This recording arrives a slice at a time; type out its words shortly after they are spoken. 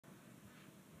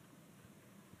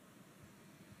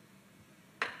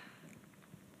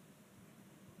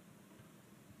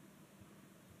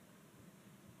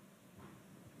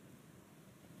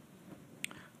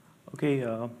Okay,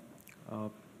 uh,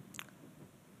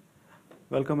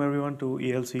 welcome everyone to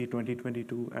ELC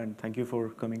 2022 and thank you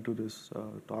for coming to this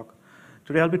talk.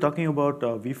 Today I'll be talking about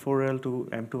V4L2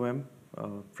 M2M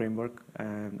framework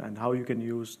and how you can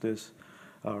use this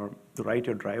to write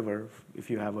your driver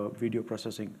if you have a video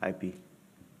processing IP.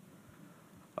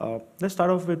 Let's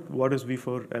start off with what is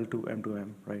V4L2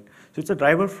 M2M, right? So it's a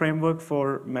driver framework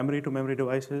for memory-to-memory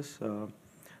devices.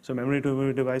 So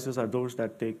memory-to-memory devices are those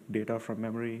that take data from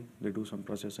memory, they do some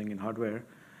processing in hardware,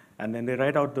 and then they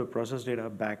write out the processed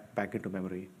data back into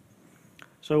memory.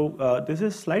 So this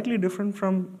is slightly different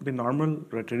from the normal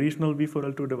traditional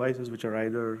V4L2 devices, which are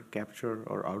either capture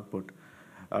or output.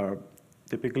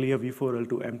 Typically, a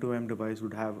V4L2 M2M device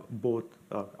would have both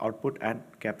output and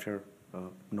capture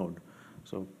node.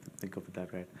 So think of it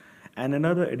that way. And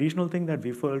another additional thing that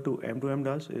V4L2 M2M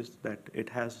does is that it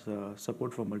has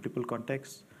support for multiple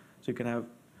contexts. So you can have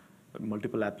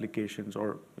multiple applications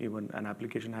or even an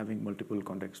application having multiple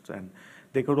contexts, and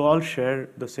they could all share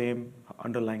the same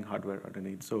underlying hardware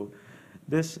underneath. So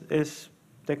this is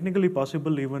technically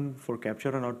possible even for capture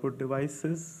and output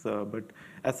devices, but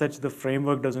as such, the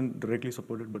framework doesn't directly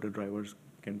support it, but the drivers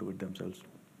can do it themselves.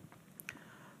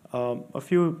 A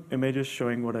few images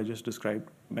showing what I just described.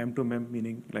 M2M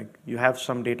meaning like you have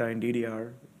some data in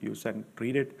DDR, you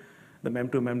read it, the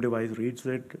M2M device reads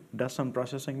it, does some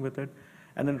processing with it,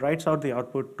 and then writes out the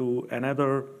output to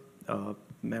another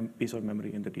piece of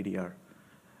memory in the DDR.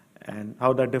 And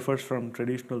how that differs from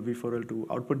traditional V4L2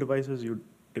 output devices, you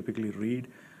typically read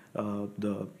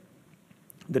the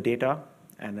data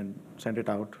and then send it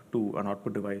out to an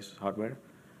output device hardware.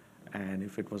 And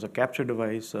if it was a capture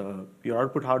device, your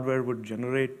output hardware would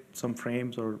generate some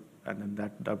frames, and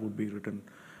then that would be written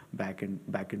back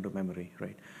into memory,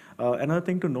 right? Another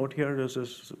thing to note here is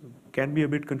this can be a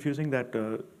bit confusing that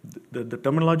the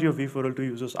terminology of V4L2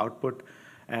 uses output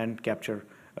and capture,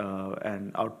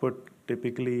 and output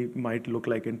typically might look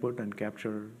like input, and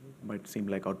capture might seem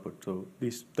like output. So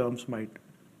these terms might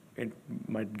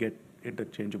get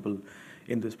interchangeable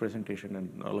in this presentation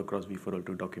and all across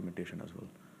V4L2 documentation as well.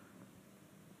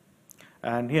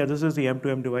 And here, this is the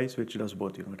M2M device, which does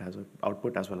both. It has an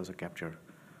output as well as a capture.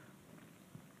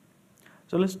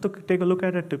 So let's take a look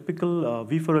at a typical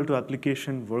V4L2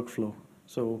 application workflow.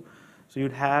 So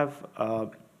you'd have,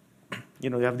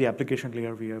 you have the application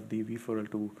layer, we have the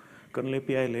V4L2 kernel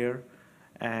API layer,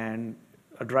 and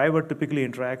a driver typically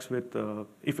interacts with,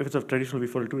 if it's a traditional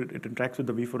V4L2, it interacts with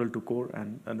the V4L2 core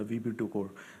and the VB2 core.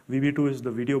 VB2 is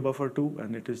the video buffer 2,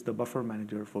 and it is the buffer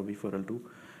manager for V4L2.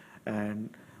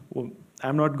 And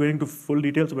I'm not going into full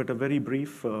details, but a very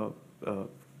brief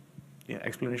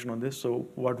explanation on this. So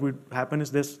what would happen is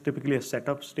there's typically a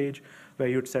setup stage where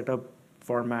you'd set up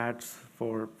formats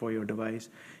for your device.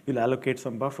 You'll allocate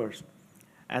some buffers.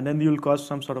 And then you'll cause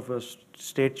some sort of a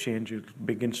state change. You'll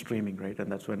begin streaming, right?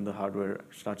 And that's when the hardware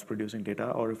starts producing data.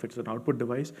 Or if it's an output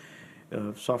device,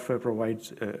 software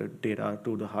provides data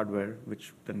to the hardware,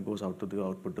 which then goes out to the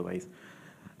output device.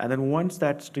 And then once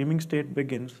that streaming state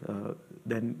begins,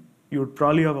 then you would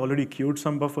probably have already queued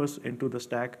some buffers into the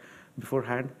stack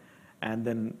beforehand. And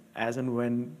then as and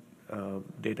when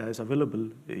data is available,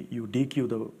 you dequeue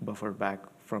the buffer back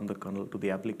from the kernel to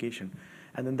the application.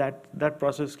 And then that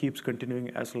process keeps continuing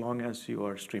as long as you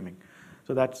are streaming.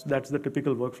 So that's the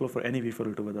typical workflow for any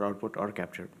V4L2, whether output or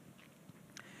capture.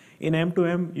 In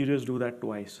M2M, you just do that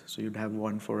twice. So you'd have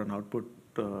one for an output,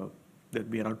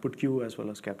 there'd be an output queue as well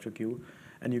as capture queue,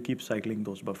 and you keep cycling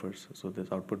those buffers. So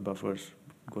there's output buffers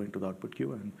going to the output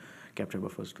queue and capture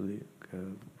buffers to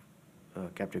the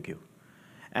capture queue.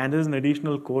 And there's an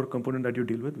additional core component that you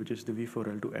deal with, which is the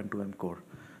V4L2 M2M core.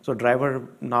 So driver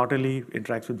not only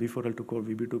interacts with V4L2 core,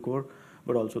 VB2 core,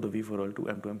 but also the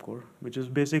V4L2 M2M core, which is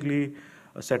basically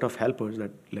a set of helpers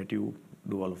that let you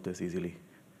do all of this easily.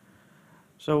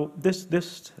 So this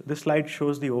slide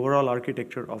shows the overall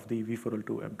architecture of the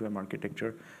V4L2 M2M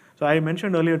architecture. So I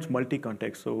mentioned earlier it's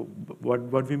multi-context. So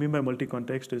what we mean by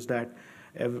multi-context is that,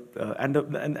 and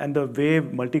the way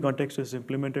multi-context is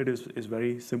implemented is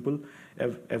very simple.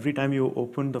 Every time you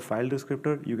open the file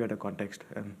descriptor, you get a context,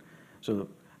 and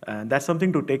that's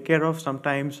something to take care of.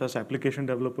 Sometimes as application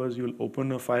developers, you'll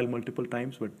open a file multiple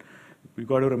times, but you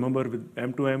got to remember with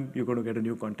M2M, you're going to get a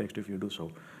new context if you do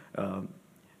so.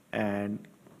 And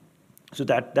so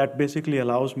that basically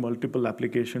allows multiple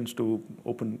applications to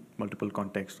open multiple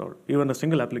contexts, or even a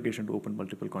single application to open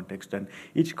multiple contexts. And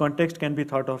each context can be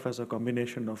thought of as a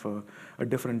combination of a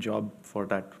different job for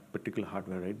that particular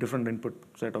hardware, right? Different input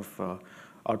set of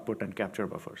output and capture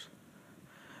buffers.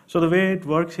 So the way it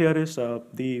works here is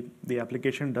the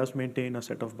application does maintain a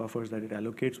set of buffers that it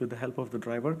allocates with the help of the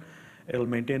driver, It'll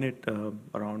maintain it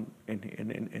around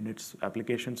in its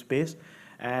application space.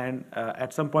 And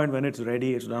at some point when it's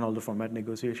ready, it's done all the format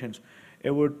negotiations,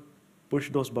 it would push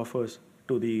those buffers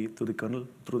to the kernel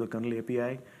through the kernel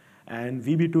API, and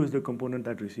VB2 is the component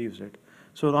that receives it.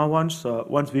 So now once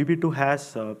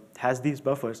VB2 has these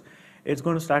buffers, it's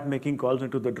going to start making calls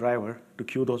into the driver to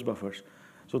queue those buffers.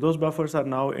 So those buffers are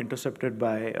now intercepted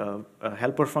by a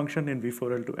helper function in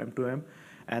V4L2 M2M,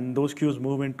 and those queues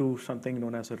move into something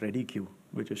known as a ready queue,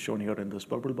 which is shown here in this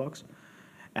purple box.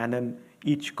 And then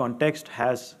each context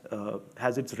has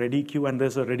its ready queue, and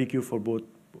there's a ready queue for both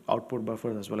output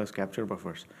buffers as well as capture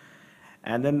buffers.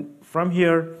 And then from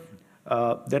here,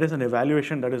 there is an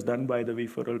evaluation that is done by the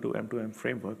V4L2 M2M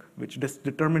framework, which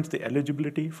determines the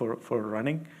eligibility for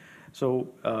running. So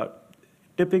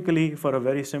typically, for a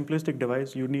very simplistic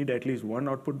device, you need at least one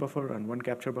output buffer and one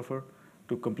capture buffer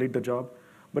to complete the job.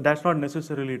 But that's not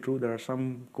necessarily true. There are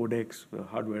some codecs,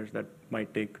 hardwares that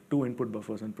might take two input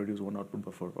buffers and produce one output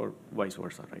buffer, or vice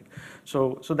versa, right?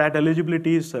 So that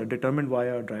eligibility is determined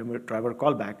via a driver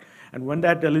callback. And when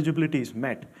that eligibility is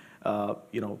met,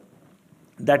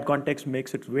 that context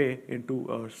makes its way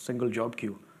into a single job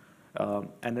queue.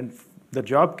 And then the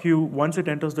job queue, once it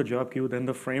enters the job queue, then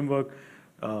the framework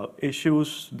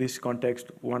issues this context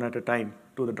one at a time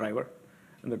to the driver.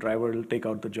 And the driver will take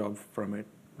out the job from it,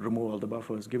 remove all the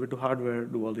buffers, give it to hardware,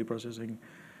 do all the processing.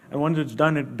 And once it's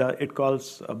done, it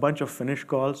calls a bunch of finish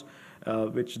calls,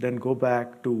 which then go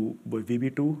back to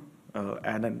VB2,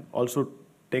 and then also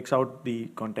takes out the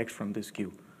context from this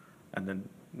queue. And then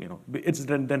it's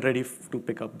then ready to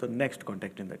pick up the next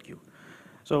context in that queue.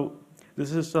 So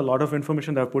this is a lot of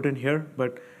information that I've put in here,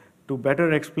 but to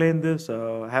better explain this,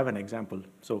 I have an example.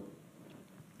 So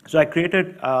I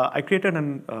created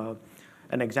an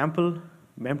example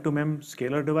M2M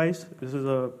scaler device. This is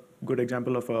a good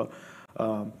example of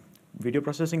a video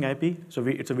processing IP. So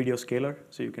it's a video scaler,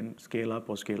 so you can scale up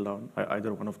or scale down,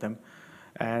 either one of them.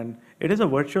 And it is a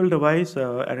virtual device,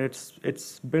 and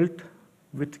it's built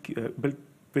with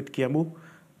QEMU,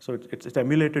 so it's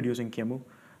emulated using QEMU.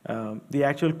 The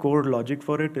actual core logic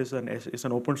for it is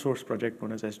an open source project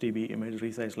known as SDB, Image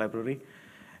Resize Library,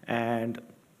 and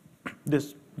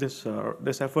this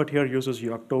effort here uses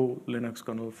Yocto Linux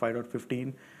kernel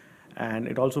 5.15, and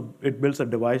it builds a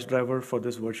device driver for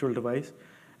this virtual device.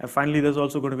 And finally, there's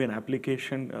also going to be an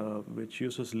application which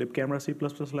uses libcamera C++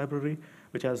 library,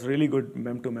 which has really good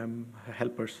mem-to-mem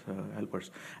helpers.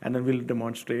 And then we'll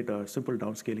demonstrate a simple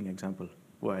downscaling example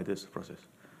via this process.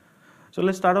 So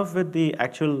let's start off with the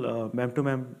actual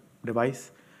mem-to-mem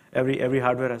device. Every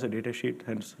hardware has a data sheet,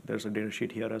 hence there's a data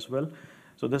sheet here as well.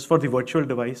 So this is for the virtual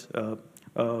device.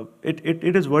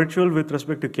 It is virtual with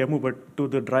respect to QEMU, but to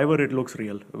the driver it looks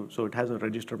real. So it has a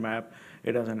register map,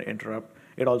 it has an interrupt,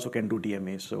 it also can do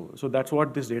DMAs. So that's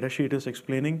what this data sheet is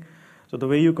explaining. So the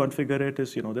way you configure it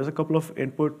is, there's a couple of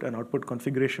input and output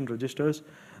configuration registers.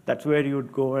 That's where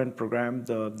you'd go and program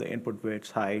the input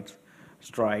widths, heights,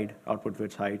 stride, output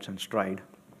widths, heights, and stride.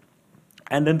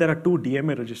 And then there are two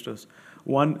DMA registers.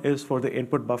 One is for the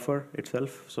input buffer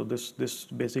itself. So this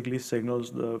basically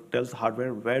tells the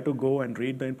hardware where to go and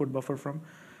read the input buffer from,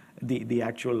 the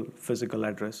actual physical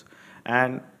address.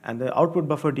 And the output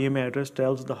buffer DMA address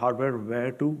tells the hardware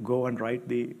where to go and write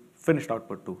the finished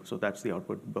output to. So that's the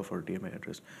output buffer DMA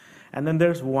address. And then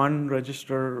there's one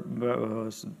register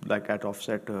like at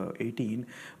offset 18,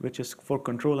 which is for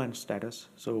control and status.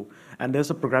 So, and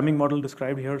there's a programming model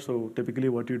described here. So typically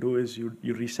what you do is you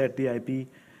reset the IP,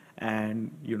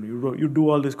 and you do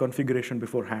all this configuration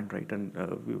beforehand, right? And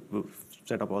you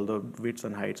set up all the widths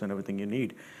and heights and everything you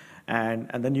need. And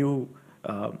then you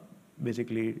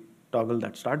basically toggle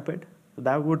that start bit. So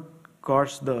that would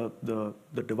cause the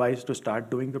device to start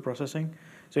doing the processing.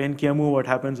 So in QEMU, what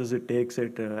happens is it takes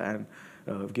it and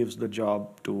gives the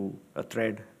job to a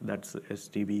thread that's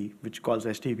STB, which calls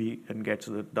STB and gets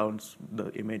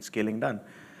the image scaling done.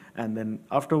 And then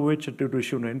after which it will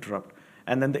issue an interrupt.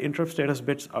 And then the interrupt status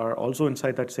bits are also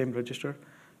inside that same register.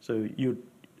 So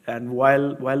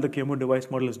while the QEMU device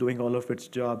model is doing all of its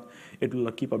job, it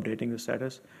will keep updating the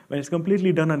status. When it's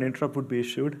completely done, an interrupt would be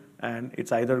issued, and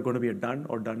it's either going to be a done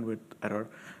or done with error.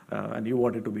 And you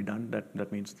want it to be done.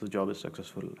 That means the job is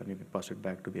successful, and you can pass it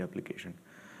back to the application.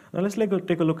 Now let's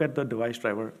take a look at the device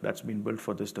driver that's been built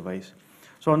for this device.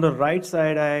 So on the right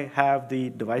side, I have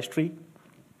the device tree.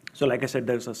 So like I said,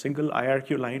 there's a single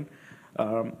IRQ line.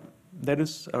 There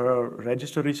is a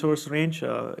register resource range.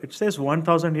 It says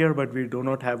 1,000 here, but we do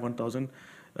not have 1,000.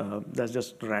 That's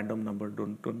just a random number.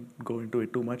 Don't go into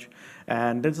it too much.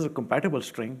 And this is a compatible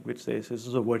string, which says this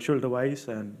is a virtual device,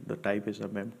 and the type is a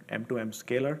M2M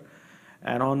scaler.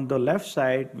 And on the left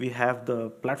side, we have the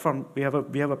platform. We have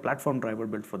a platform driver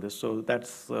built for this. So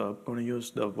that's going to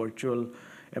use the virtual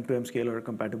M2M scalar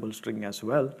compatible string as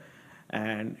well,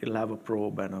 and it'll have a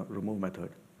probe and a remove method.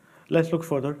 Let's look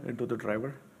further into the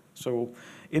driver. So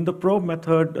in the probe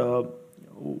method,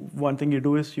 one thing you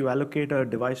do is you allocate a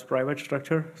device private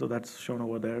structure. So that's shown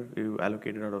over there. You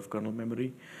allocate it out of kernel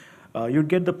memory. You'd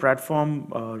get the platform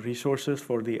resources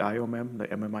for the IO mem, the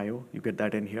MMIO. You get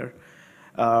that in here.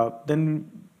 Then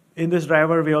in this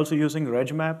driver, we're also using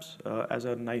reg maps as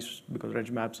a nice, because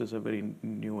reg maps is a very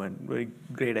new and very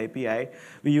great API.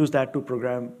 We use that to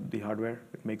program the hardware.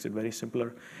 It makes it very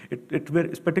simpler.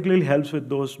 It particularly helps with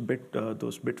those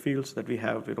bit fields that we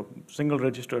have, single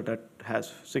register that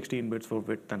has 16 bits for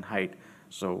width and height.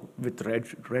 So with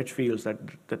reg fields,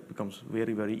 that becomes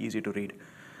very, very easy to read.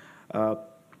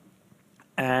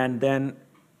 And then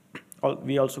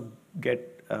we also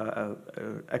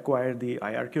acquire the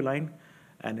IRQ line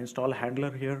and install a handler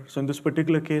here. So in this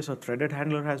particular case, a threaded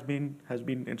handler has been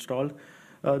installed.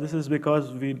 This is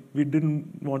because we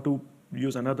didn't want to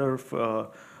use another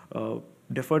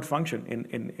deferred function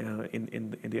in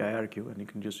the IRQ, and you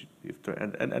can just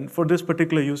and for this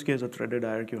particular use case, a threaded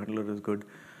IRQ handler is good.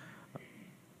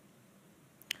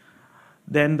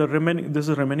 Then this is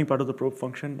the remaining part of the probe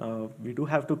function. We do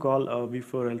have to call a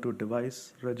V4L2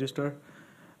 device register,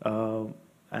 and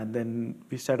then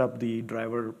we set up the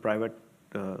driver private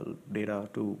data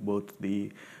to both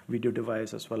the video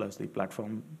device as well as the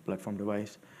platform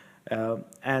device.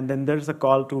 And then there's a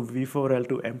call to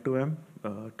V4L2 M2M,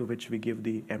 to which we give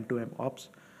the M2M ops.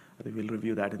 I think we'll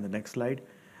review that in the next slide.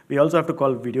 We also have to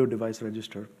call video device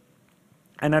register.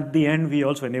 And at the end, we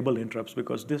also enable interrupts,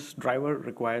 because this driver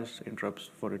requires interrupts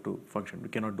for it to function. We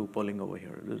cannot do polling over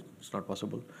here. It's not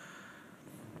possible.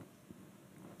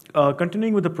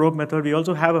 Continuing with the probe method, we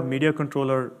also have a media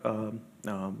controller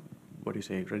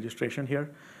registration here.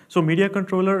 So media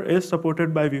controller is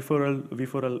supported by V4L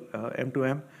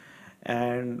M2M.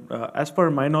 And as per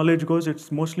my knowledge goes,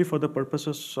 it's mostly for the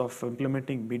purposes of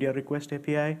implementing media request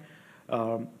API.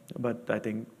 But I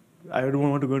think I don't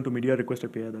want to go into media request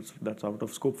API. That's out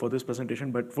of scope for this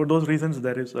presentation. But for those reasons,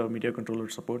 there is a media controller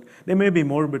support. There may be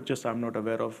more, but just I'm not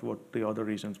aware of what the other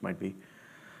reasons might be.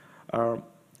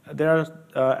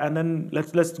 And then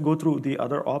let's go through the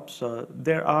other ops.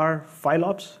 There are file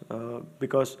ops,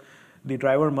 because the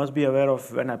driver must be aware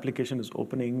of when application is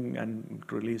opening and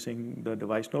releasing the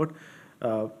device node,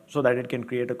 so that it can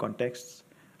create a context.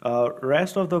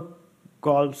 Rest of the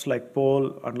calls like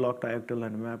poll, unlock, diactyl,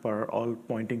 and map are all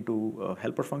pointing to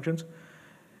helper functions.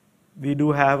 We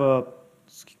do have a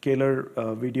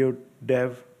scalar video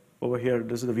dev over here.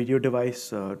 This is the video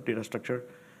device data structure.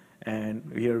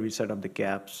 And here we set up the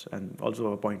caps and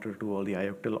also a pointer to all the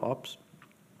IOCTL ops.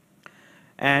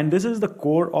 And this is the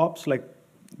core ops, like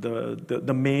the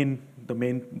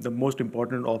most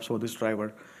important ops for this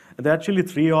driver. There are actually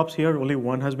 3 ops here. Only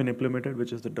one has been implemented,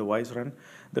 which is the device run.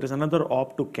 There is another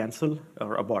op to cancel,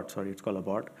 or abort, sorry, it's called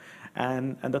abort.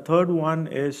 And the third one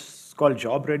is called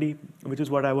job ready, which is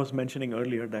what I was mentioning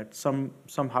earlier, that some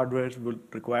hardwares will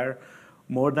require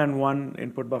more than one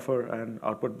input buffer and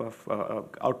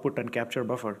output and capture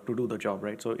buffer to do the job,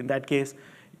 right? So in that case,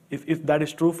 if that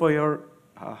is true for your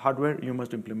hardware, you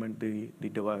must implement the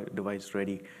device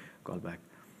ready callback.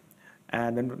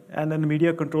 And then the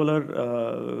media controller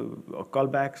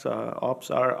callbacks ops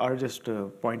are just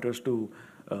pointers to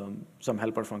some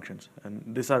helper functions, and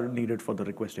these are needed for the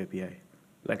request API,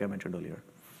 like I mentioned earlier.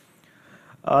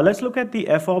 Let's look at the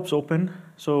fops open.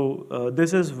 So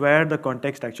this is where the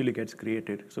context actually gets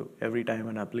created. So every time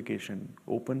an application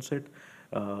opens it,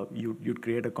 you'd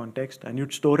create a context and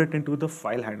you'd store it into the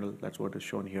file handle. That's what is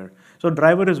shown here. So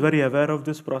driver is very aware of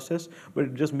this process, but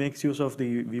it just makes use of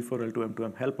the V4L2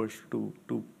 M2M helpers to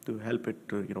help it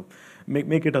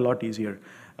make it a lot easier.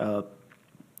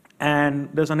 And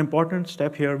there's an important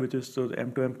step here, which is the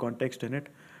M2M context init,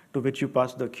 to which you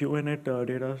pass the QInit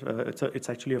data. It's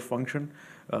actually a function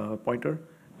pointer,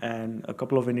 and a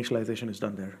couple of initialization is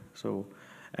done there. So,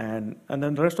 and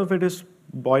then the rest of it is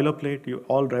boilerplate.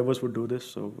 All drivers would do this.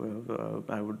 So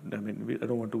I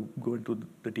don't want to go into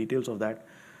the details of that.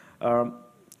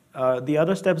 The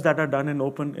other steps that are done in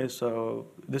Open is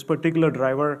this particular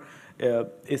driver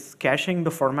is caching the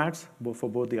formats for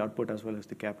both the output as well as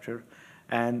the capture,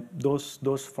 and those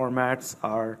formats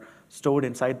are stored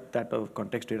inside that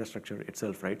context data structure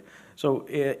itself, right? So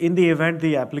in the event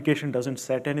the application doesn't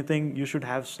set anything, you should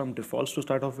have some defaults to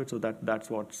start off with, so that's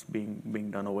what's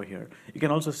being done over here. You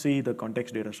can also see the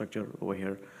context data structure over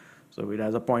here. So it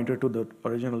has a pointer to the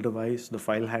original device, the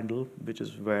file handle, which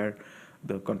is where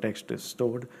the context is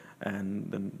stored,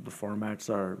 and then the formats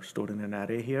are stored in an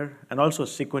array here, and also a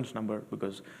sequence number,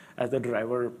 because as the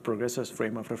driver progresses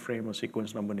frame after frame, a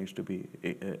sequence number needs to be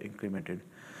incremented.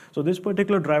 So this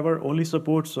particular driver only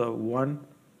supports one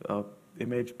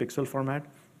image pixel format.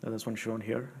 That's one shown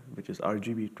here, which is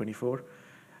RGB24.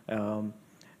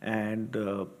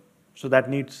 So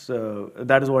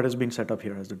that is what has been set up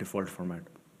here as the default format.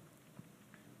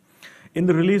 In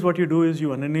the release, what you do is you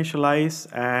uninitialize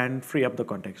and free up the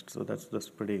context. So that's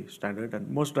pretty standard, and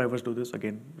most drivers do this.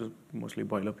 Again, mostly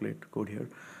boilerplate code here.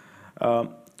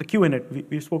 The QInit,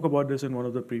 we spoke about this in one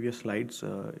of the previous slides.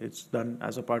 It's done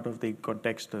as a part of the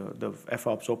context, the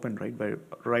FOps open, right? Where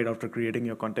right after creating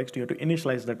your context, you have to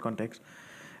initialize that context.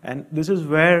 And this is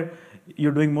where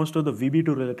you're doing most of the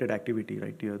VB2 related activity,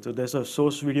 right here. So there's a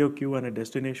source video queue and a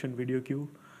destination video queue.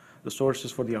 The source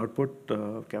is for the output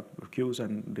queues,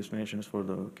 and destination is for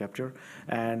the capture.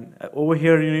 And over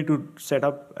here, you need to set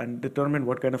up and determine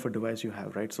what kind of a device you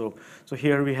have, right? So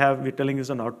here we're telling this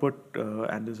an output,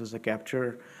 and this is a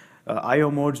capture.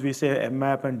 I/O modes, we say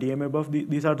mmap and DMA buff.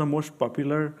 These are the most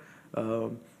popular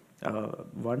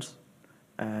ones.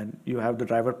 And you have the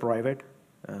driver private.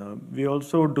 We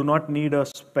also do not need a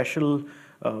special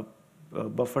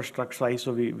buffer struct size,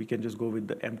 so we can just go with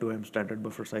the M2M standard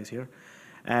buffer size here.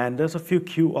 And there's a few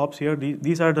queue ops here.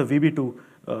 These are the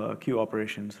VB2 queue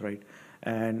operations, right?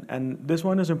 And this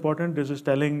one is important.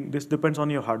 This depends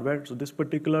on your hardware. So this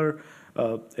particular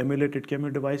emulated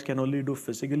QEMU device can only do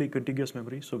physically contiguous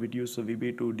memory. So we'd use the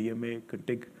VB2 DMA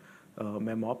config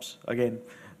mem ops. Again,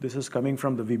 this is coming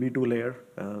from the VB2 layer.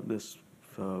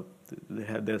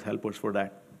 There's helpers for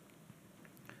that.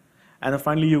 And then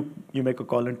finally, you make a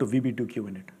call into VB2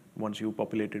 QInit once you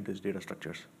populated these data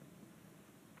structures.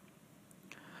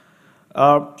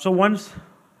 So once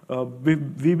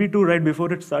VB2, right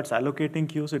before it starts allocating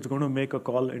queues, it's going to make a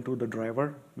call into the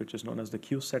driver, which is known as the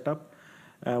queue setup.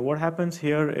 What happens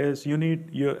here is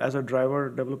you as a driver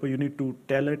developer, you need to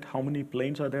tell it how many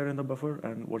planes are there in the buffer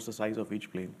and what's the size of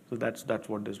each plane. So that's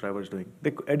what this driver is doing.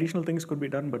 The additional things could be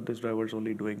done, but this driver is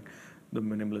only doing the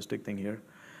minimalistic thing here.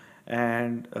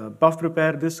 And buff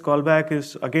prepare, this callback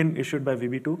is again issued by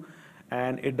VB2,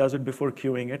 and it does it before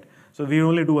queuing it. So we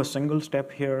only do a single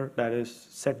step here, that is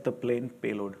set the plane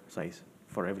payload size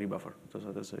for every buffer. So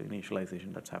there's an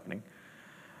initialization that's happening.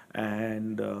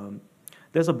 And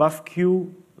there's a buff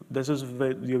queue. This is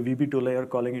your VB2 layer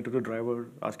calling into the driver,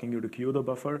 asking you to queue the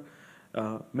buffer.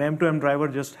 M2M driver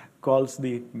just calls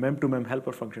the mem2mem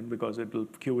helper function because it will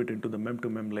queue it into the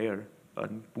mem2mem layer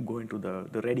and go into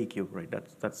the ready queue, right?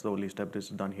 That's the only step that's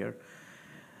done here.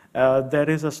 There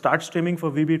is a start streaming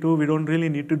for VB2. We don't really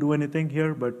need to do anything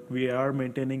here, but we are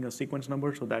maintaining a sequence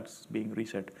number, so that's being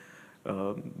reset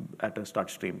at a start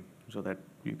stream so that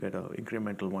you get an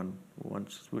incremental one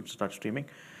once we start streaming.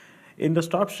 In the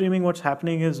stop streaming, what's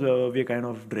happening is we're kind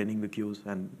of draining the queues,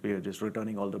 and we're just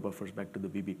returning all the buffers back to the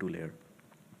VB2 layer.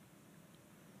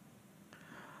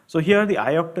 So here are the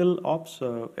ioctl ops.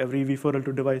 Every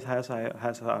V4L2 device has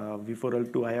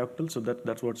V4L2 ioctl, so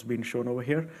that's what's been shown over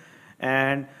here.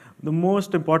 And the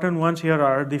most important ones here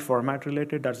are the format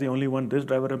related. That's the only one this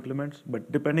driver implements.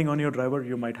 But depending on your driver,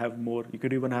 you might have more. You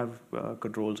could even have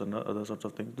controls and other sorts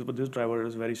of things. But this driver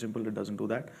is very simple. It doesn't do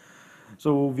that.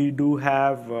 So we do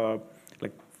have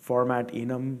like format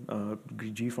enum,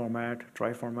 G format,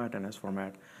 try format, and S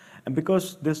format. And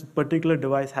because this particular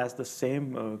device has the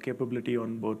same capability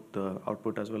on both the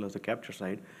output as well as the capture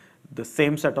side, the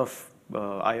same set of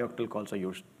ioctl calls are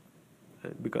used.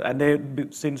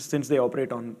 Since they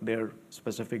operate on their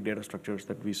specific data structures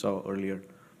that we saw earlier,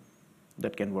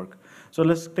 that can work. So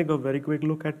let's take a very quick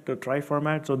look at the try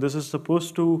format. So this is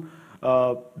supposed to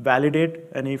validate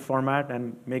any format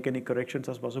and make any corrections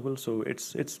as possible. So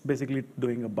it's basically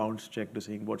doing a bounds check to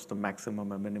seeing what's the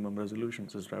maximum and minimum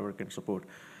resolutions this driver can support.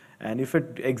 And if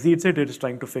it exceeds it, it is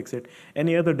trying to fix it.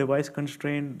 Any other device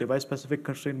specific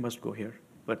constraint must go here.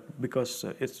 But because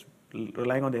it's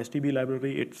relying on the STB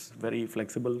library, it's very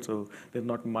flexible. So there's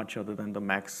not much other than the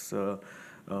max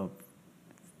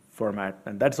format.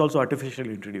 And that's also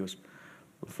artificially introduced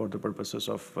for the purposes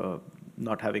of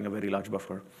not having a very large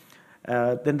buffer.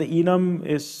 Then the enum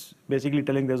is basically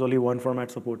telling there's only one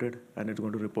format supported, and it's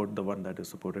going to report the one that is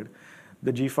supported.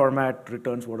 The G format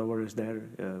returns whatever is there,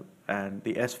 and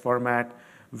the S format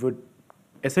would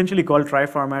essentially call try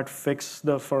format, fix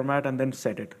the format, and then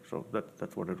set it. So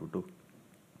that's what it would do.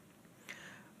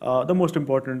 The most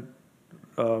important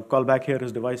callback here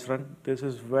is device run. This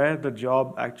is where the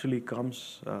job actually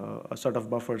comes, a set of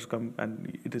buffers come,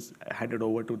 and it is handed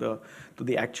over to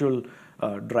the actual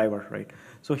driver, right?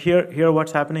 So here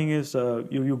what's happening is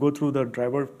you go through the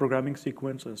driver programming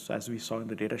sequence as we saw in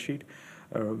the data sheet.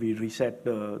 We reset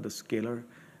the scaler.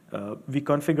 We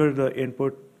configure the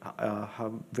input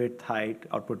width, height,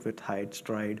 output width, height,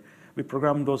 stride. We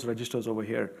program those registers over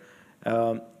here.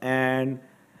 And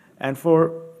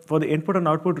for the input and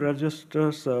output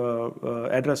registers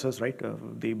addresses, right,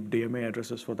 the DMA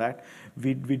addresses for that,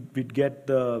 we'd get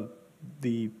the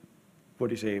what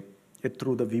do you say, it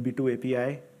through the VB2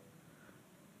 API.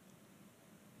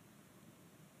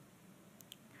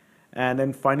 And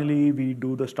then finally, we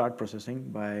do the start processing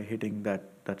by hitting that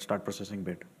start processing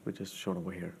bit, which is shown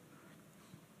over here.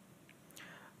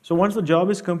 So once the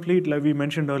job is complete, like we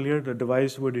mentioned earlier, the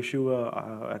device would issue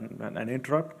an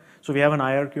interrupt. So we have an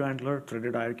IRQ handler,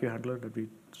 threaded IRQ handler that we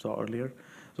saw earlier.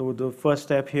 So the first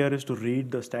step here is to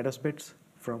read the status bits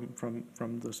from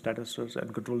the status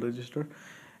and control register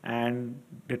and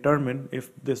determine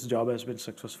if this job has been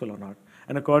successful or not.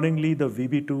 And accordingly, the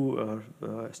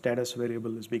VB2 status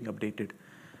variable is being updated.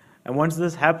 And once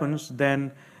this happens,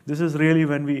 then this is really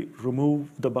when we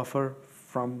remove the buffer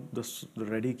from the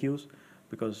ready queues,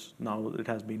 because now it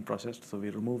has been processed. So we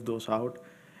remove those out,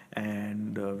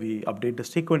 and we update the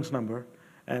sequence number,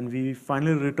 and we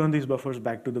finally return these buffers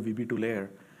back to the VB2 layer.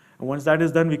 And once that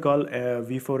is done, we call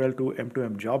V4L2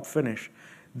 M2M job finish.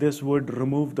 This would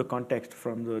remove the context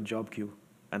from the job queue,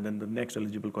 and then the next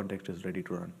eligible context is ready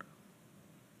to run.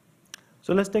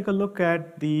 So let's take a look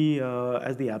at the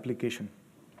application.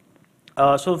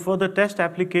 So for the test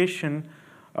application,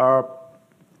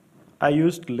 I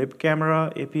used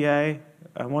libcamera API.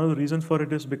 One of the reasons for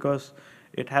it is because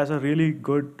it has a really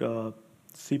good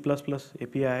C++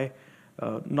 API,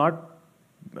 not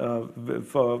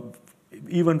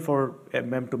even for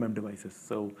M2M devices.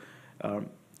 So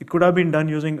it could have been done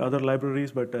using other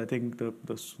libraries, but I think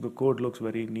the code looks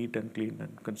very neat and clean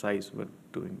and concise with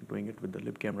doing it with the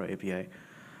libcamera API.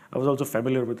 I was also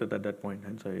familiar with it at that point,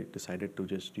 hence I decided to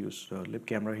just use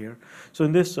libcamera here. So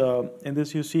in this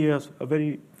you see a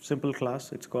very simple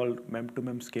class. It's called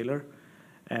M2M scaler,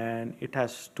 and it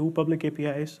has two public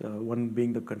APIs, one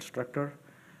being the constructor.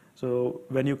 So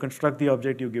when you construct the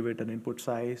object, you give it an input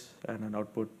size and an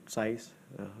output size.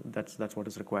 That's what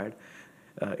is required.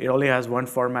 It only has one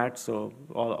format, so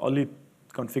only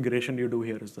configuration you do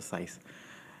here is the size.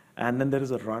 And then there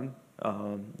is a run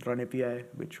API,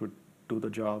 which would do the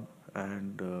job,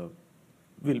 and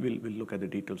we'll look at the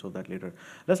details of that later.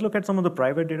 Let's look at some of the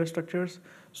private data structures.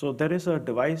 So there is a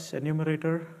device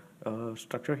enumerator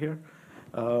structure here,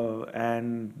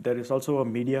 and there is also a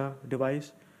media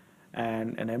device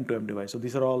and an M2M device. So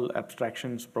these are all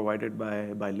abstractions provided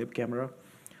by libcamera.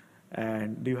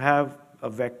 And you have a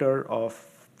vector of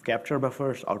capture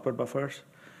buffers, output buffers.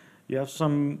 You have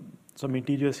some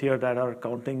integers here that are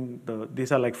counting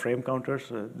these are like frame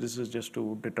counters. This is just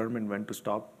to determine when to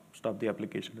stop the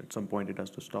application. At some point it has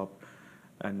to stop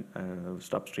and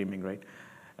stop streaming, right?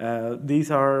 These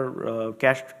are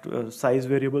cached size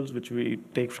variables, which we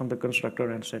take from the constructor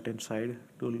and set inside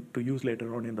to use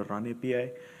later on in the run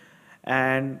API.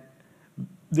 And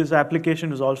this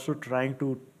application is also trying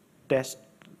to test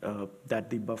that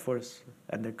the buffers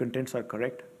and the contents are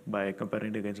correct by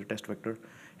comparing it against a test vector.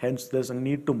 Hence, there's a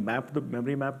need to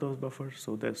memory map those buffers.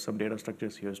 So there's some data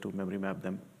structures here to memory map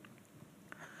them.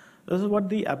 This is what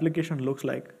the application looks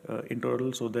like in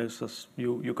total. So there's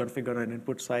you configure an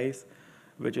input size,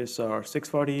 which is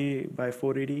 640 by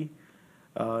 480.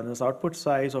 There's output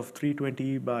size of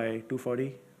 320 by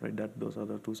 240, right? Those are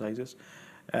the two sizes.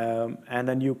 And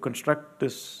then you construct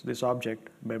this object,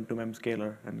 M2M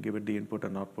scaler, and give it the input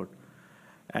and output.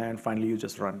 And finally, you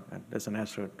just run. And there's an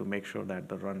asterisk to make sure that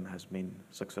the run has been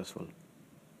successful.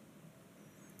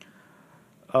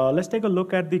 Let's take a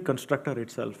look at the constructor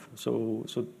itself. So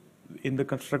in the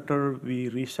constructor, we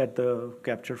reset the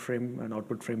capture frame and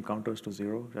output frame counters to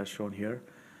 0, as shown here.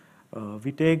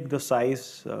 We take the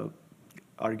size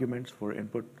arguments for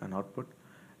input and output,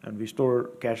 and we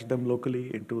cache them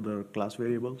locally into the class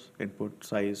variables, input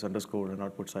size underscore and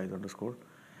output size underscore.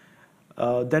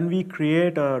 Then we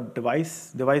create a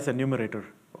device enumerator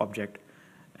object,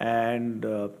 and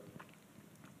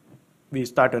we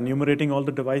start enumerating all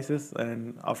the devices,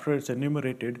 and after it's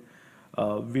enumerated,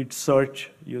 we'd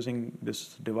search using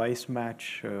this device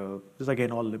match. This is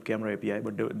again all libcamera API,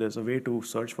 but there's a way to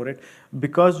search for it.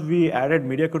 Because we added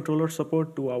media controller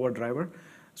support to our driver,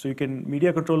 so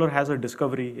media controller has a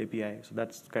discovery API, so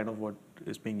that's kind of what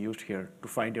is being used here to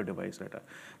find your device data.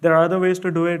 There are other ways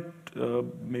to do it,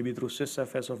 maybe through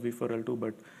sysfs of V4L2,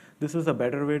 but This is a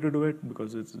better way to do it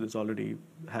because this already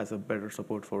has a better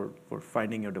support for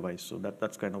finding your device. So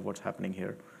that's kind of what's happening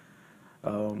here.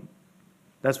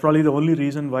 That's probably the only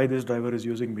reason why this driver is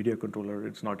using media controller.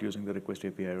 It's not using the request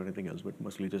API or anything else, but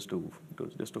mostly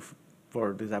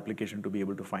for this application to be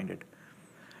able to find it.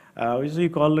 Usually you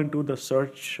call into the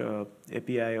search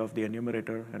API of the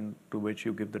enumerator, and to which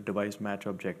you give the device match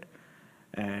object.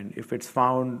 And if it's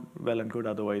found, well and good,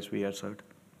 otherwise we assert.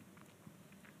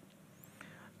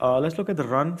 Let's look at the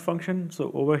run function.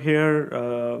 So over here,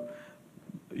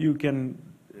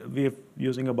 we're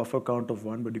using a buffer count of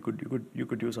 1, but you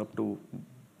could use up to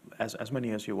as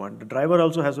many as you want. The driver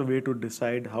also has a way to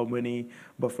decide how many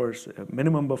buffers,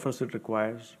 minimum buffers it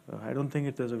requires. I don't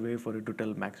think there's a way for it to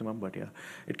tell maximum, but yeah,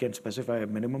 it can specify a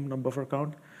minimum buffer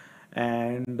count.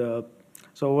 And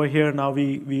so over here now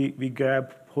we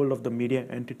grab hold of the media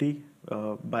entity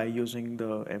by using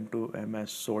the M2M as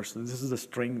source. This is a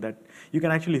string that you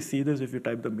can actually see this if you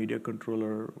type the media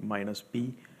controller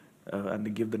 -p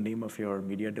and give the name of your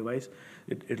media device.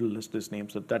 It'll list this name.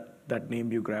 So that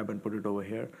name you grab and put it over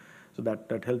here. So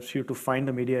that helps you to find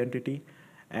the media entity.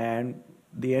 And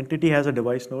the entity has a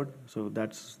device node. So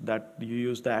you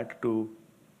use that to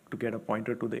get a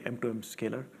pointer to the M2M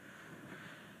scaler.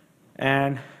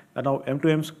 And now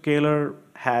M2M scaler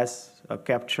has a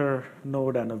capture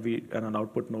node and an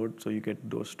output node, so you get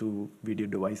those two video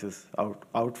devices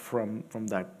out from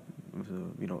that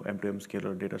M2M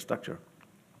scaler data structure.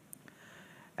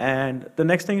 And the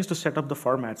next thing is to set up the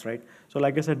formats, right? So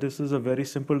like I said, this is a very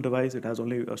simple device. It has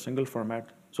only a single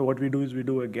format. So what we do is we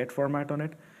do a get format on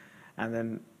it, and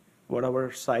then whatever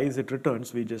size it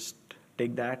returns, we just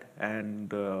take that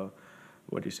and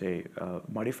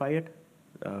modify it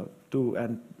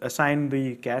and assign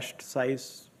the cached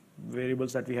size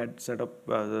variables that we had set up,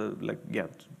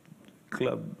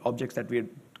 objects that we had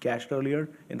cached earlier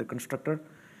in the constructor.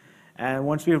 And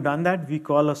once we've done that, we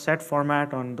call a set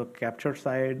format on the capture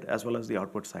side as well as the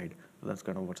output side. So that's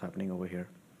kind of what's happening over here.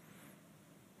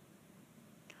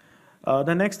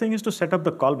 The next thing is to set up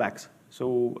the callbacks.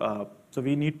 So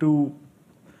we need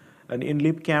an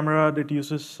in-leap camera that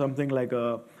uses something like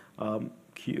a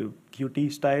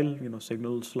QT style,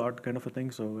 signal slot kind of a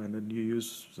thing. So and then you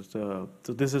use so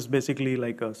this is basically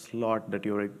like a slot that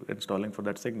you're installing for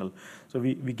that signal. So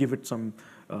we give it some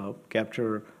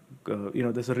capture.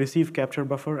 There's a receive capture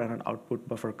buffer and an output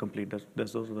buffer complete.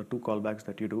 Those are the two callbacks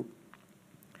that you do.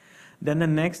 Then the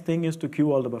next thing is to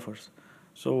queue all the buffers.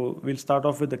 So we'll start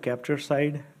off with the capture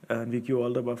side and we queue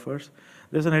all the buffers.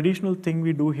 There's an additional thing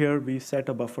we do here. We set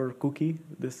a buffer cookie.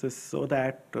 This is so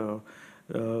that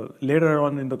later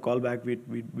on in the callback,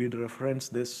 we'd reference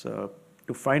this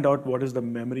to find out what is the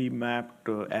memory mapped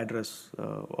address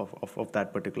of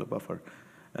that particular buffer.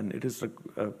 And it is,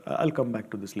 I'll come back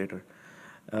to this later.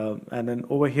 And then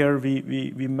over here,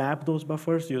 we map those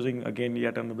buffers using, again,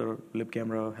 yet another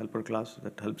libcamera helper class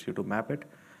that helps you to map it.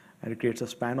 And it creates a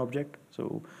span object.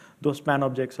 So those span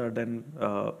objects are then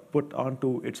put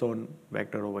onto its own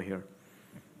vector over here.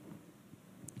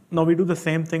 Now we do the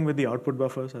same thing with the output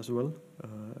buffers as well,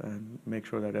 and make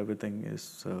sure that everything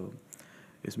is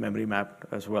memory mapped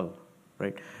as well,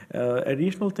 right?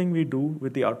 Additional thing we do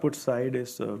with the output side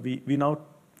is we now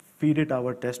feed it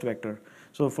our test vector.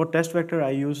 So for test vector,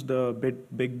 I use the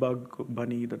Big Bug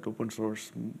Bunny, that open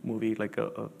source movie, like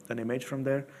an image from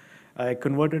there. I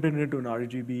converted it into an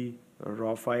RGB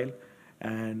raw file,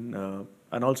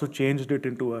 and also changed it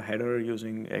into a header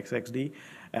using XXD,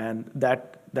 and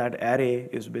that array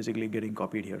is basically getting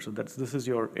copied here. So this is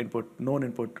your known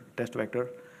input test vector,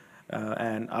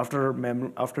 and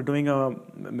after doing a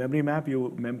memory map,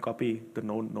 you copy the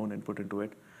known input into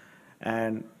it,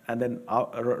 and then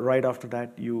right after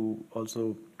that you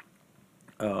also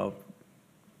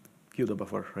queue the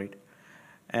buffer, right?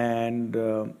 And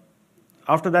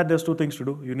after that, there's two things to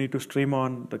do. You need to stream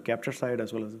on the capture side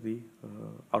as well as the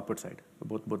output side.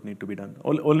 Both need to be done.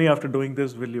 Only after doing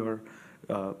this will your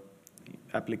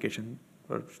application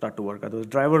start to work. Otherwise,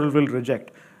 driver will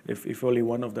reject if only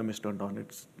one of them is turned on.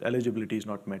 Its eligibility is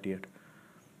not met yet.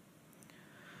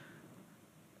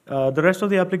 The rest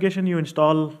of the application you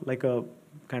install like a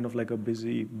kind of like a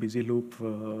busy loop,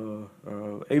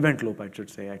 event loop, I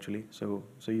should say actually. So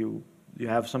you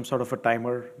have some sort of a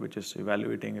timer which is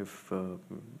evaluating if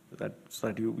so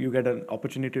that you get an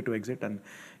opportunity to exit, and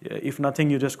if nothing,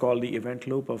 you just call the event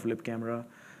loop of libcamera.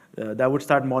 That would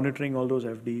start monitoring all those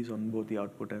FDs on both the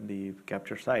output and the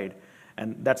capture side,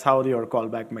 and that's how your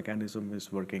callback mechanism is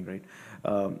working, right?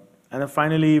 And then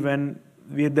finally, when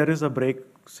there is a break,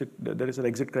 there is an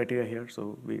exit criteria here.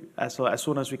 So as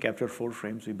soon as we capture 4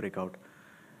 frames, we break out.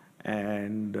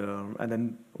 And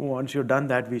then once you're done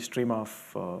that, we stream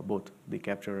off both the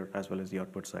capture as well as the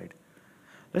output side.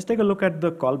 Let's take a look at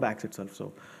the callbacks itself.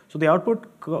 So the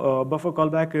output buffer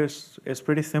callback is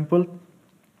pretty simple.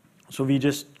 So we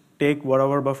just take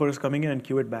whatever buffer is coming in and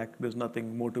queue it back. There's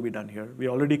nothing more to be done here. We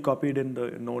already copied in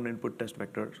the known input test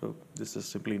vector, so this is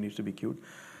simply needs to be queued.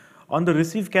 On the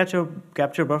receive capture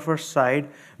buffer side,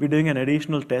 we're doing an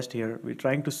additional test here. We're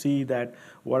trying to see that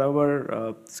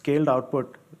whatever scaled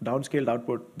output, downscaled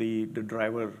output, the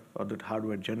driver or the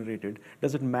hardware generated,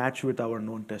 does it match with our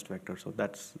known test vector? So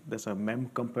there's a mem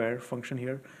compare function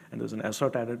here, and there's an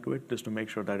assert added to it just to make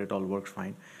sure that it all works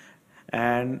fine.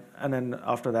 And then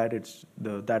after that,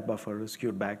 that buffer is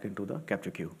queued back into the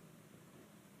capture queue.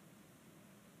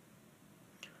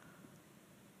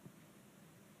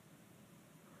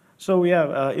 So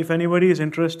yeah, if anybody is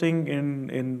interested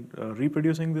in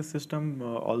reproducing this system,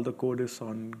 all the code is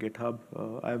on GitHub.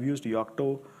 I've used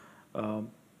Yocto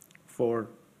for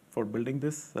building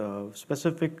this.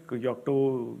 Specific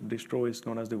Yocto distro is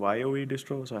known as the YOE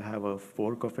distro, so I have a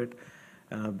fork of it,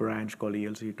 and a branch called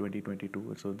ELC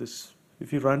 2022. So this,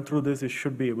 if you run through this, you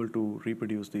should be able to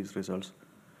reproduce these results.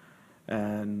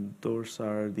 And those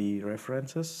are the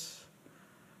references.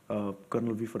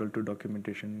 Kernel V4L2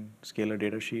 documentation, scalar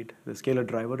data sheet, the scalar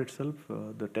driver itself,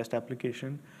 the test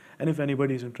application, and if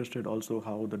anybody is interested, also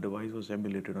how the device was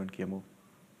emulated on QEMU.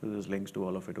 So there's links to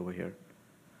all of it over here.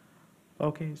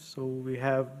 Okay, so we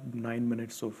have 9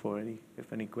 minutes so far.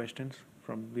 If any questions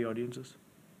from the audiences?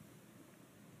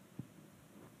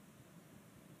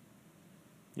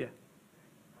 Yeah.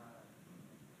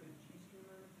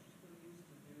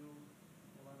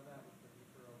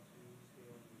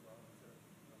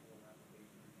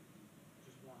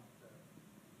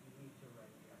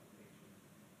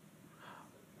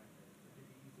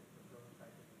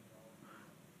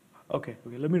 Okay,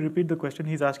 let me repeat the question.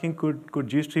 He's asking, could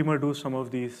GStreamer do some of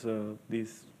these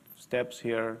steps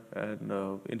here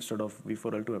and instead of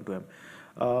V4L2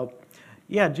 M2M?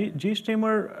 Yeah,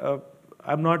 GStreamer.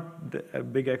 I'm not a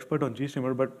big expert on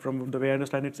GStreamer, but from the way I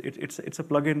understand it, it's a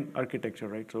plugin architecture,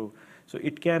 right? So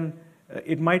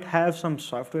it might have some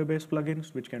software-based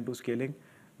plugins which can do scaling,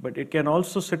 but it can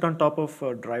also sit on top of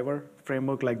a driver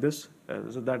framework like this.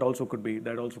 So that also could be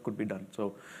done.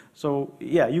 So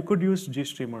yeah, you could use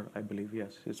GStreamer, I believe.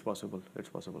 Yes, it's possible. It's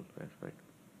possible. Yes, right.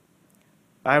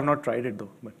 I have not tried it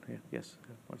though, but yeah, yes.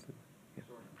 Yeah.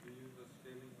 So do you use the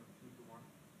scaling of 2 to 1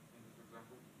 in this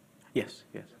example? Yes,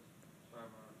 yes. So I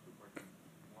have 2 questions.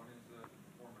 One is the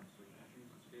performance. So you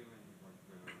choose the scaling like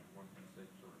 1.6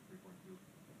 or 3.2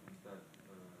 instead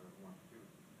 1 to 2.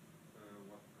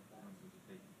 What performance does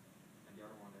it take? And the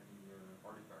other one, any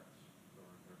artifacts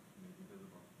that may be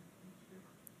visible in the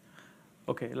scaler?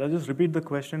 Okay, let's just repeat the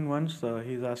question once.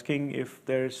 He's asking if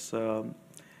there's,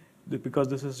 because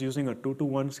this is using a 2 to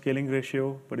 1 scaling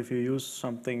ratio, but if you use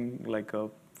something like a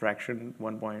fraction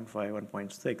 1.5,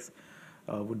 1.6,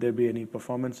 would there be any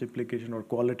performance implication or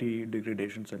quality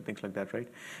degradations and things like that, right?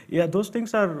 Yeah, those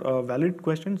things are valid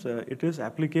questions. It is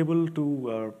applicable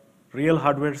to real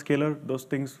hardware scaler. Those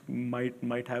things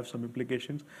might have some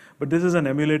implications, but this is an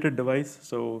emulated device,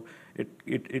 so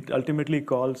it ultimately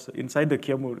calls inside the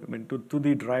QEMU. I mean, to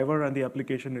the driver and the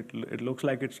application, it looks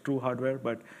like it's true hardware,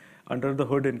 but under the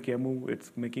hood in QEMU,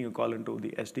 it's making a call into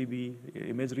the SDB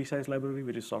image resize library,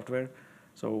 which is software.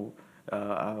 So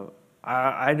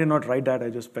I did not write that. I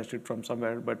just fetched it from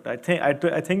somewhere. But I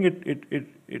think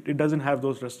it doesn't have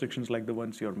those restrictions like the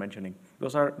ones you're mentioning.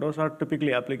 Those are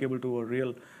typically applicable to a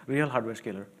real hardware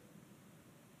scaler.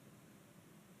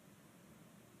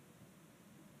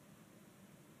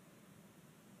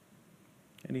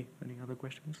 Any other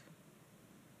questions?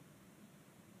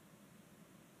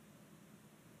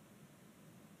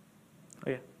 Oh,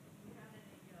 yeah.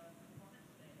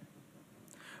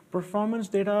 Performance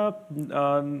data,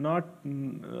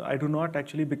 I do not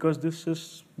actually, because this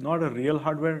is not a real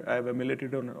hardware. I've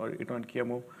emulated it on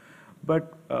QEMU,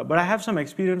 but I have some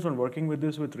experience on working with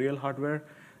this with real hardware.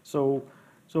 So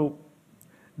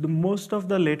the most of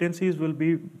the latencies will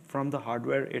be from the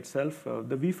hardware itself.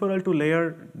 The V4L2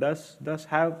 layer does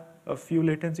have a few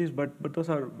latencies, but those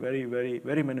are very, very,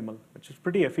 very minimal, which is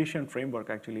pretty efficient framework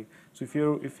actually. So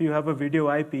if you have a video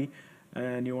IP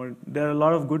and there are a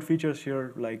lot of good features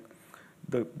here, like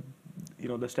the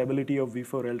stability of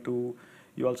V4L2.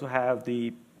 You also have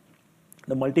the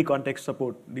multi-context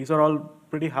support. These are all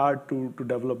pretty hard to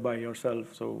develop by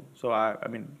yourself. So I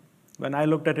mean, when I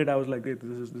looked at it, I was like,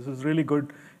 this is really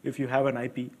good if you have an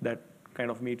IP that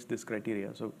kind of meets this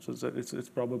criteria. So it's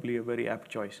probably a very apt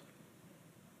choice.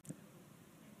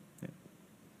 Yeah.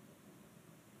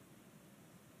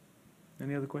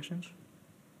 Any other questions?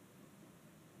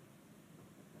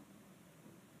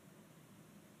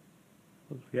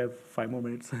 We have 5 more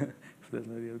minutes if there's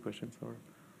no other questions.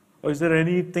 Or is there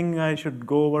anything I should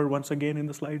go over once again in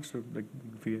the slides? Or like,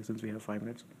 since we have 5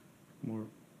 minutes more,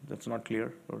 that's not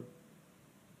clear? Or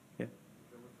yeah.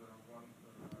 There was one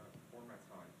format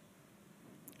size.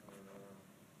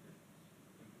 It's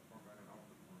input format and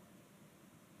output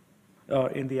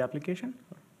format. In the application?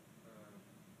 Go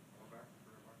back,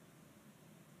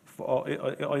 further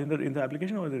back. Or in the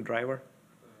application or the driver?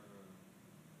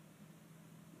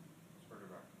 It's further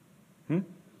back. Hmm? This is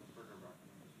further back in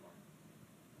the slide.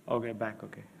 Okay, back.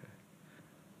 Okay.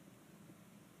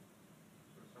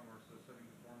 So somewhere it says setting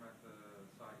the format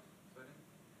size setting.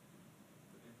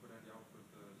 The input and the output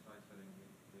size setting,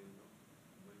 they look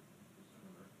way too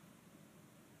similar.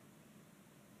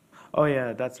 Oh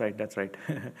yeah, that's right. That's right.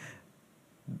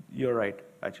 You're right,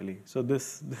 actually. So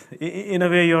this, in a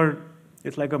way,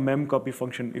 it's like a mem copy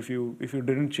function if you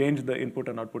didn't change the input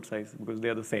and output size because they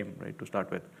are the same, right, to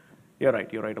start with. You're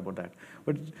right about that.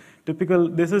 But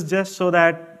this is just so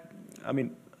that, I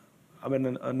mean,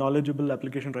 a knowledgeable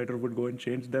application writer would go and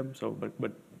change them. So,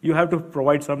 but you have to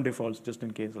provide some defaults just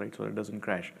in case, right, so it doesn't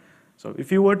crash. So if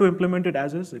you were to implement it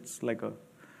as is, it's like a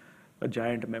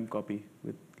giant mem copy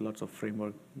with lots of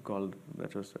framework called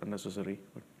that is unnecessary.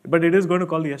 But it is going to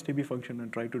call the STB function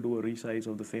and try to do a resize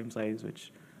of the same size,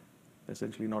 which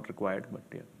essentially not required, but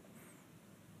yeah.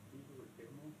 Do you do a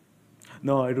demo?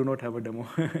 No, I do not have a demo.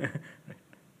 Right.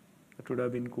 That would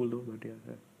have been cool though, but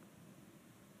yeah.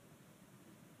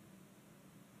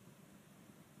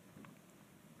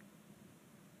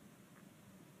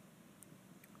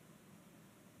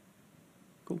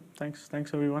 Cool, thanks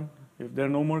everyone. If there are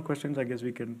no more questions, I guess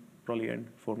we can probably end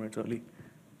 4 minutes early.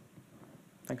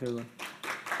 Thanks everyone.